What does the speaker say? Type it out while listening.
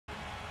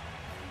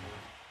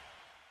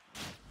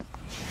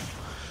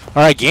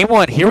All right, game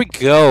one. Here we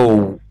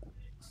go.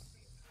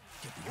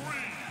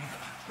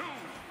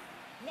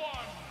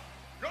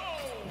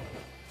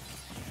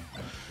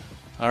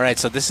 All right,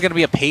 so this is going to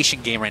be a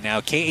patient game right now.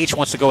 KH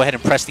wants to go ahead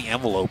and press the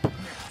envelope,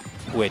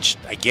 which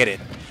I get it.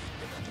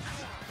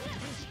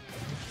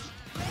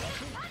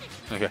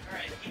 Okay.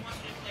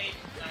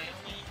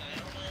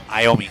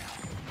 Iomi,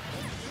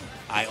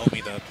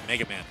 the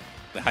Mega Man,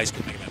 the high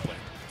school Mega Man player.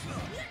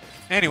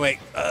 Anyway,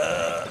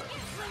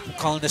 I'm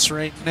calling this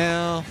right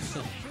now.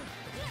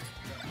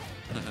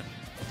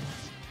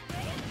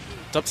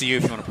 It's up to you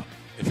if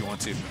you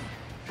want to.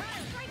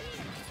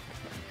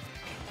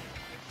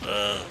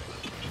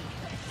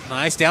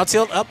 Nice down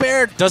tilt up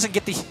air, doesn't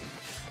get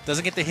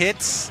the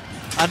hits.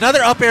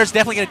 Another up air is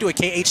definitely going to do it.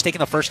 KH taking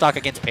the first stock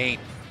against Pain.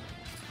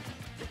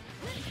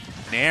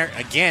 Nair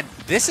again.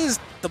 This is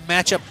the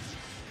matchup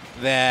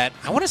that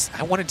I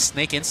wanted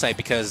Snake Insight,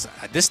 because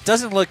this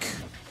doesn't look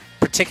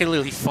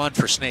particularly fun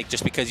for Snake,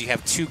 just because you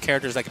have two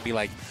characters that can be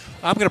like,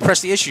 I'm going to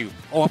press the issue.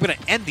 Oh, I'm going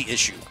to end the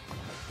issue.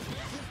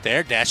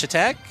 There, dash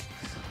attack.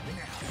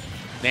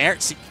 Nair,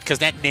 because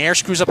that Nair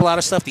screws up a lot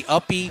of stuff. The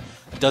uppy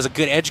does a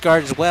good edge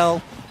guard as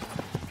well.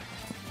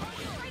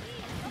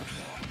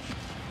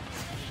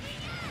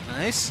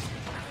 Nice.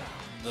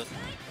 The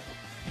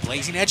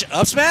blazing edge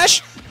up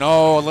smash.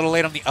 No, a little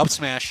late on the up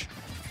smash.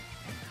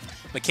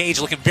 But Cage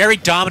looking very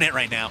dominant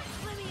right now.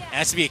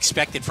 Has to be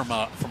expected from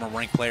a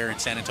ranked player in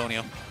San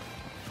Antonio.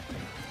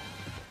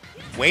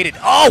 Waited.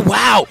 Oh,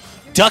 wow.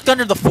 Ducked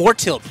under the forward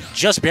tilt.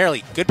 Just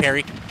barely. Good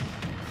parry.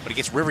 But he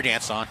gets river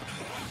danced on.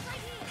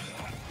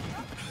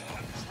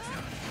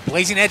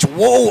 Blazing edge.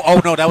 Whoa.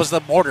 Oh, no. That was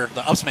the mortar.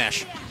 The up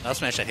smash. The up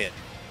smash that hit.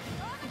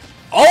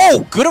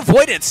 Oh, good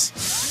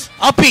avoidance.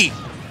 Uppy.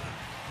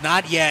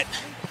 Not yet.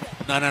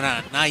 No.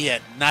 Not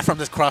yet. Not from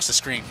this across the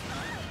screen.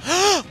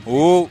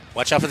 Ooh.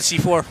 Watch out for the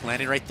C4.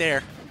 Landed right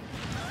there.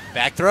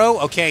 Back throw.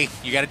 Okay.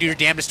 You got to do your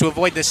damnedest to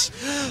avoid this.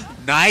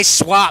 Nice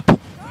swap.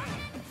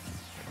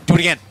 Do it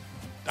again.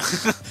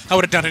 I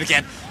would have done it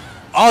again.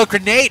 Oh,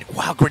 grenade.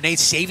 Wow, grenade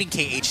saving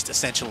KH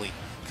essentially,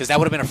 because that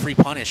would have been a free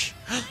punish.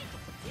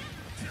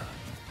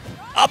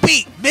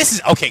 Uppy.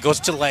 Misses. Okay, goes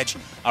to the ledge.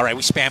 All right,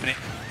 we spamming it.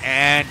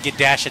 And get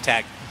dash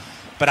attack.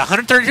 But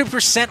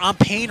 132% on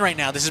Pain right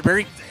now. This is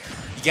very...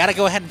 You got to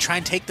go ahead and try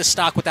and take the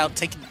stock without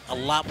taking a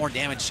lot more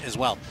damage as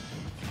well.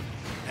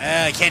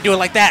 Can't do it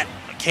like that.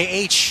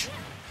 KH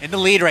in the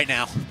lead right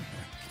now.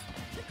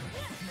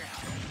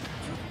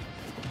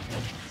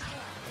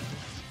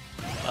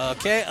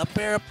 Okay, up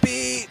air, up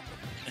B.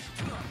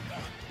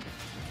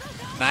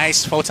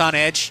 Nice, photon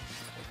edge.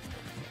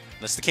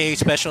 That's the KH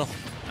special.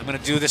 I'm going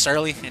to do this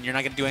early, and you're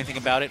not going to do anything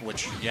about it,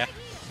 which, yeah.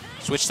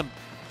 Switch to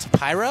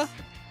Pyra.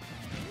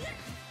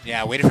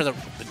 Yeah, waited for the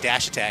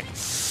dash attack.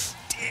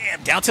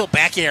 Damn, down tilt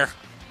back air.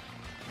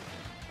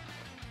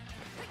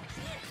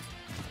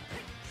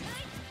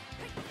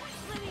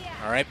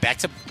 All right, back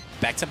to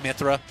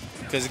Mythra,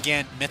 because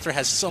again, Mythra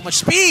has so much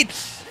speed.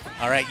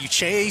 All right, you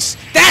chase.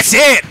 That's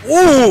it.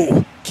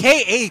 Ooh,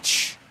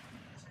 KH,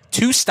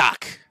 2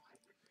 stock.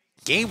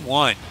 Game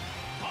 1.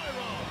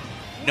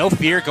 No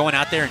fear going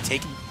out there and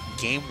taking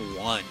game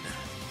 1.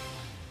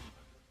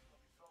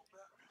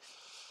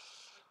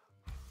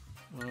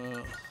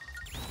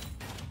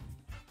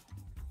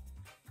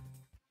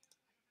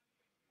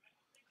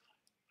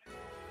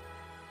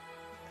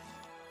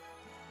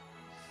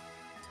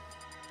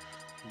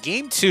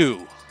 Game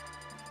 2.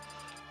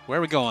 Where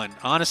are we going?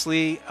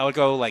 Honestly, I would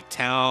go like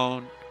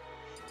Town.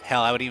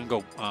 Hell, I would even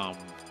go,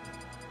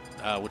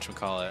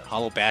 whatchamacallit,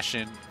 Hollow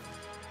Bastion.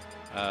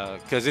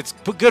 Because it's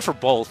good for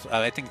both.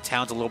 I think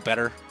Town's a little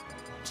better.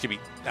 Excuse me,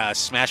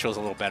 Smashville's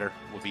a little better,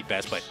 would be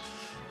best. But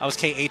I was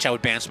KH, I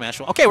would ban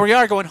Smashville. Okay, we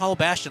are going Hollow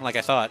Bastion like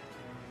I thought.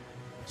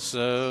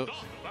 So,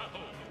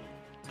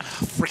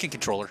 freaking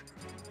controller.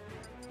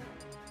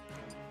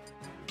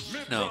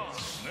 No.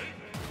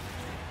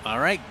 All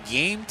right,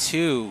 game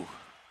 2.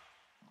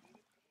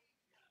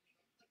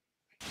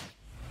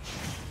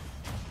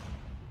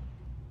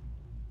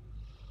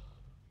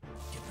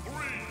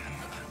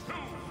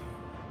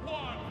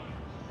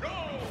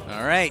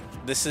 All right,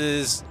 this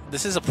is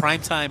a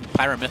primetime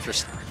Pyra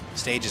Mythra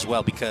stage as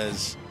well,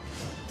 because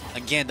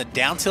again, the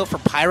down tilt for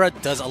Pyra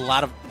does a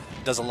lot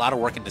of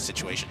work in this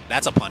situation.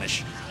 That's a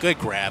punish. Good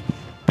grab,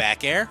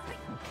 back air,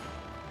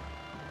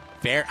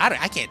 fair.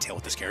 I can't tell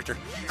with this character.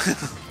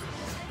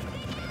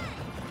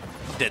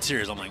 I'm dead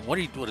serious. I'm like, what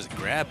is it?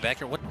 Grab,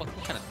 back air? What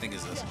kind of thing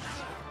is this?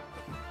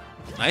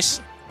 Nice,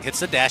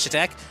 hits the dash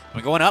attack.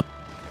 We're going up.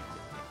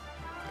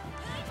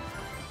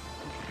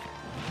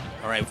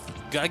 All right,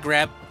 gotta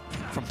grab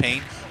from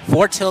Pain.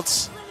 4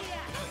 tilts.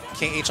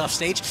 KH off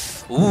stage.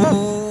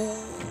 Ooh.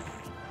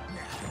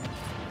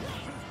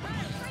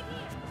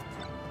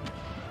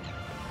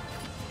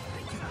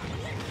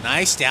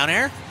 Nice down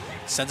air.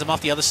 Sends him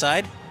off the other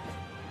side.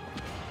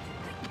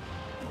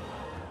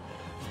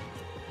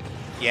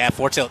 Yeah,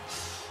 4 tilt.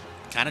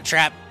 Kind of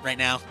trapped right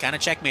now. Kind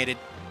of checkmated.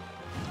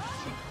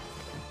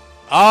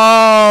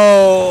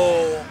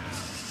 Oh!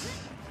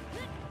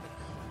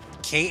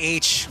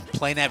 KH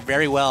playing that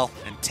very well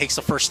and takes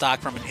the first stock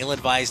from an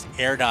ill-advised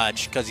air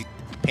dodge because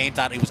Pain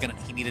thought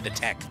he needed a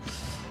tech.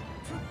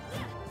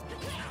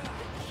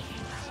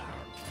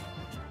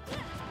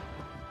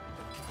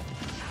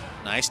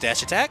 Nice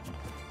dash attack.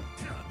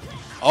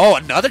 Oh,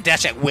 another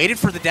dash attack. Waited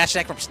for the dash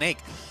attack from Snake.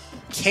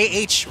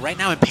 KH right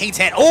now in Pain's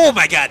head. Oh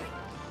my god.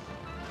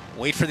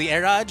 Wait for the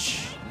air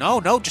dodge. No,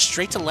 just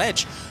straight to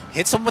ledge.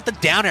 Hits him with the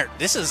down air.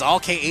 This is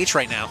all KH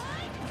right now.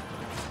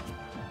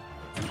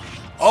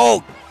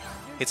 Oh!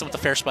 Hits him with the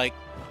fair spike.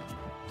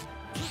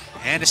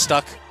 And is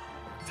stuck.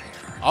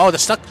 Oh, the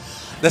stuck.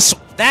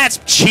 That's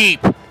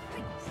cheap.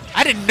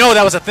 I didn't know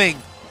that was a thing.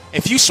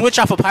 If you switch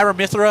off of Pyra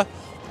Mythra,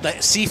 the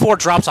C4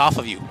 drops off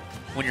of you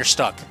when you're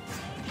stuck.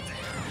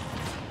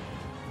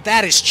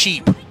 That is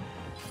cheap.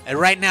 And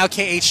right now,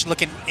 KH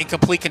looking in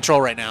complete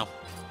control right now.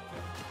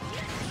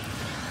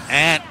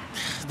 And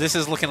this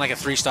is looking like a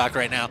 3-stock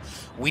right now.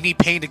 We need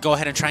Pain to go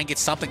ahead and try and get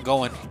something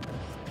going.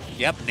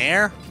 Yep,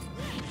 Nair.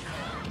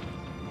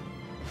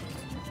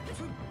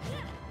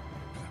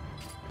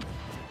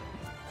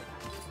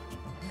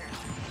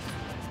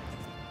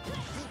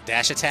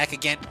 Dash attack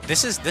again.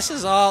 This has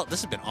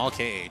been all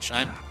KH.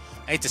 I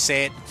hate to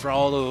say it for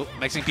all the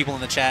Mexican people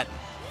in the chat.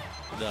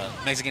 The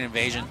Mexican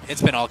invasion.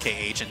 It's been all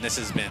KH, and this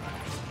has been.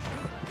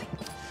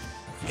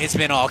 It's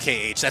been all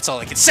KH. That's all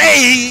I can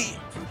say.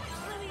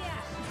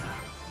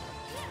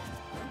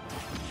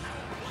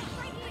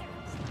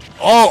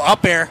 Oh,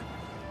 up air.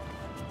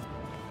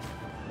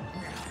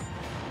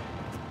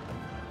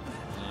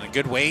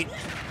 Good weight.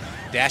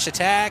 Dash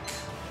attack.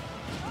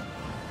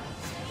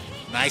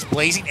 Nice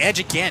blazing edge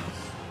again.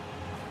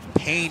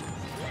 Pain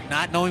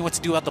not knowing what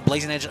to do about the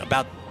blazing edge,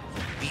 about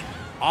the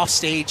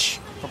offstage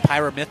from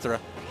Pyra Mythra.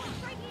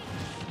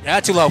 Yeah,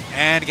 too low.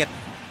 And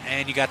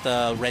you got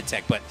the red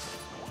tech, but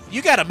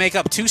you got to make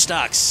up 2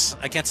 stocks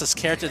against this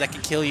character that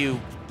can kill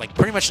you. Like,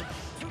 pretty much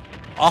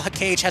all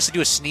KH has to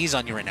do is sneeze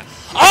on you right now.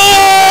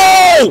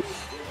 Oh!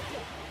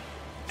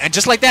 And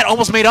just like that,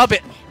 almost made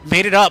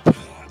it up.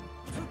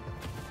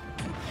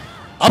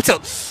 Up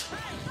tilt.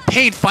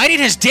 Pain fighting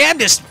his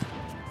damnedest.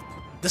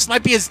 This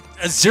might be a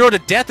 0 to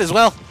death as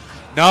well.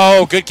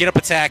 No, good get up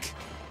attack.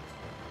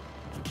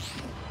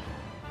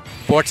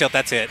 4 tilt,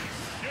 that's it.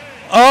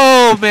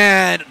 Oh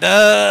man,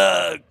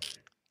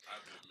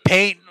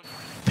 Pain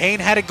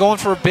had it going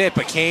for a bit,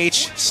 but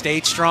KH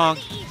stayed strong.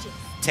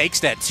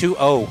 Takes that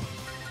 2-0.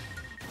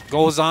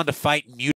 Goes on to fight Mythra.